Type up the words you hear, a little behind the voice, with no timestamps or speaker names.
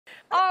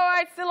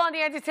right, still on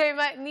the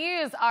entertainment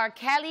news, R.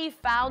 Kelly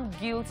found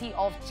guilty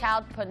of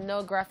child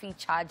pornography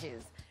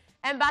charges.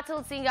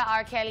 Embattled singer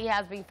R. Kelly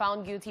has been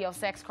found guilty of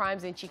sex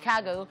crimes in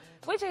Chicago,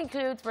 which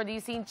includes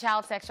producing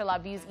child sexual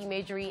abuse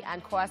imagery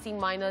and coercing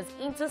minors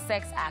into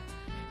sex acts.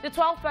 The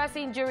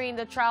 12-person jury in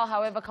the trial,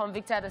 however,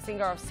 convicted the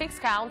singer of 6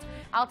 counts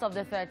out of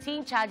the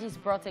 13 charges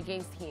brought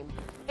against him.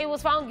 He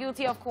was found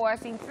guilty of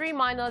coercing 3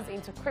 minors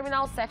into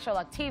criminal sexual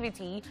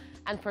activity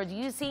and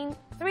producing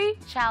 3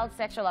 child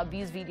sexual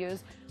abuse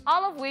videos,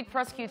 all of which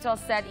prosecutors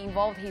said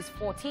involved his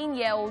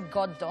 14-year-old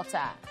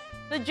goddaughter.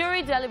 The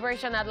jury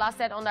deliberation had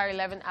lasted under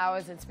 11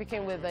 hours, and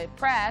speaking with the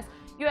press,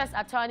 U.S.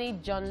 Attorney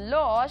John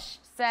Losh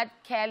said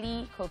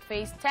Kelly could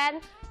face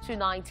 10 to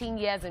 19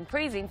 years in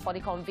prison for the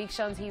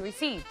convictions he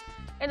received.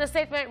 In a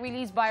statement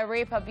released by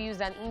Rape, Abuse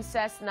and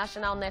Incest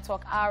National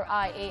Network,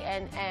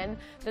 RIANN,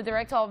 the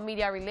Director of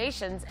Media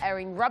Relations,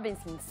 Erin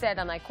Robinson, said,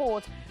 and I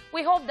quote,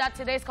 "We hope that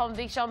today's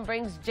conviction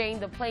brings Jane,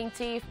 the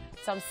plaintiff,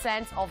 some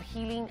sense of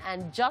healing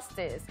and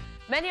justice.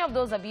 Many of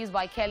those abused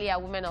by Kelly are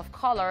women of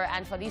color,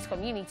 and for this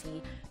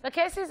community, the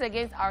cases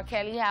against R.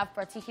 Kelly have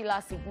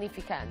particular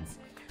significance.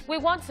 We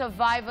want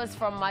survivors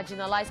from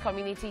marginalized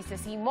communities to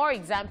see more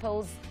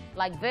examples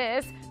like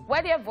this,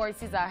 where their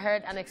voices are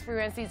heard and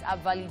experiences are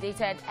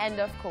validated," end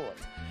of quote.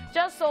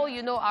 Just so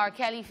you know, R.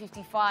 Kelly,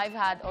 55,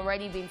 had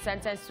already been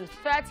sentenced to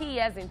 30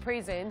 years in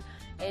prison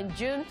in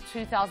June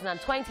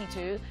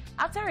 2022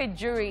 after a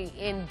jury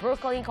in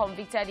Brooklyn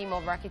convicted him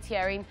of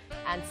racketeering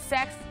and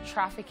sex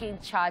trafficking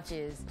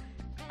charges.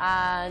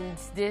 And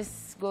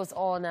this goes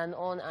on and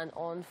on and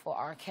on for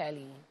R.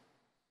 Kelly.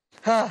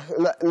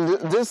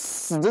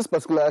 This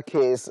particular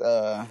case,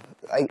 I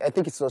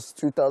think it was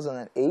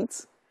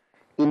 2008.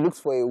 He looked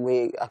for a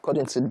way,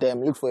 according to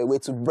them, looked for a way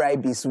to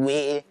bribe his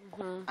way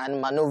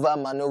and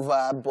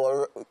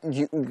maneuver.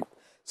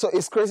 So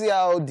it's crazy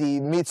how the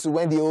Me Too,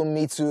 when the whole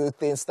Me Too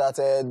thing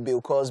started, Bill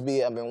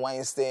Cosby and Ben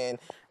Weinstein,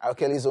 R.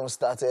 Kelly's own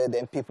started,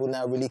 and people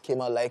now really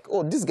came out like,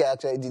 oh, this guy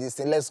actually did this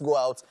thing. Let's go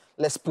out,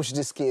 let's push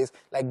this case.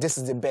 Like, this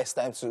is the best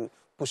time to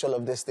push all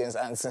of these things.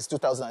 And since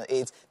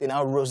 2008, they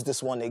now rose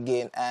this one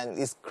again. And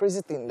it's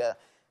crazy thing that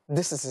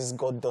this is his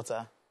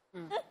goddaughter,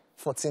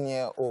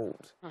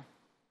 14-year-old.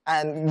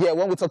 And yeah,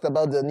 when we talked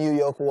about the New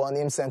York one,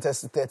 him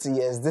sentenced to 30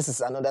 years, this is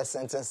another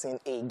sentencing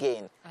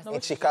again in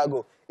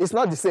Chicago. It's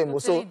not the same.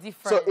 So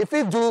if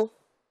we do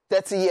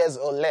 30 years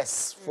or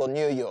less for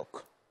New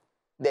York,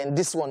 then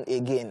this one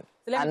again,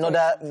 so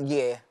another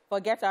year.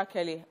 Forget R.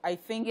 Kelly. I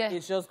think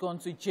he's just going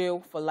to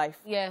jail for life.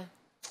 Yeah,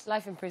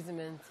 life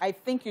imprisonment. I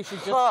think you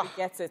should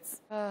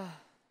just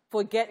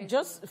forget it.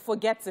 Just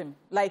forget him.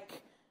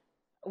 Like,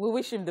 we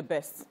wish him the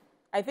best.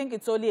 I think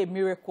it's only a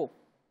miracle.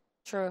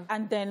 True.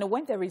 And then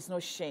when there is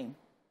no shame,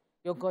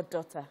 your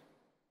goddaughter,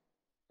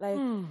 like,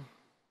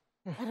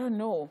 I don't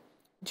know.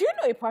 Do you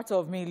know a part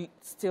of me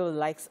still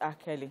likes R.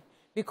 Kelly?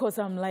 Because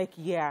I'm like,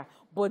 yeah,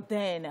 but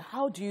then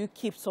how do you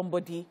keep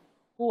somebody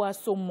who has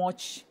so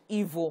much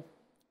evil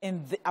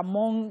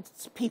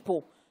amongst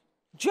people?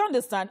 Do you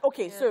understand?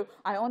 Okay, so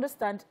I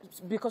understand,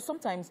 because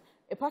sometimes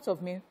a part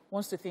of me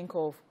wants to think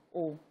of,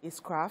 oh, it's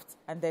craft,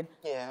 and then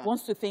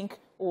wants to think,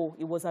 oh,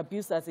 it was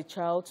abused as a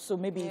child, so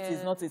maybe it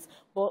is not it.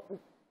 But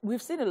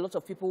we've seen a lot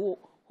of people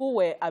who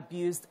were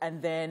abused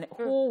and then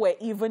who were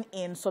even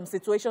in some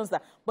situations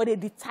but they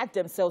detached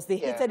themselves. They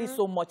hated it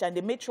so much, and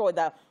they made sure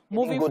that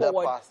moving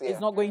forward is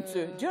not going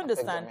to. Do you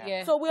understand?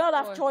 So we all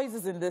have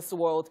choices in this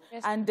world.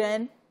 And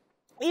then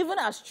even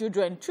as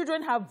children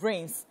have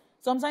brains.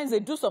 Sometimes they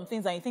do some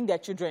things and you think they're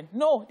children.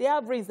 No, they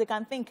have brains. They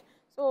can think.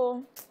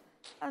 So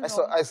I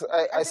saw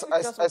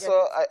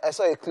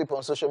a clip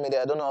on social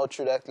media. I don't know how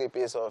true that clip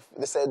is.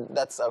 They said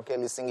that's R.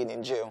 Kelly singing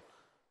in jail.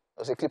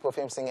 There was a clip of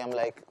him singing. I'm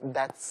like,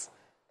 that's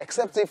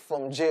accepted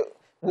from jail.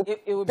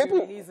 It would be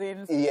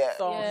releasing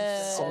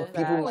songs. Some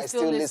people might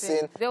still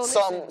listen.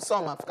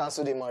 Some have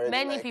cancelled him already.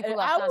 Many people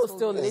have I will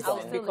still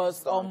listen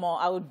because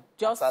I would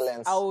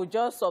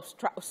just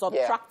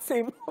subtract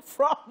him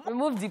from.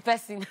 Remove the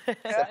person.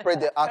 Separate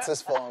the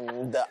artist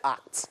from the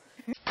act.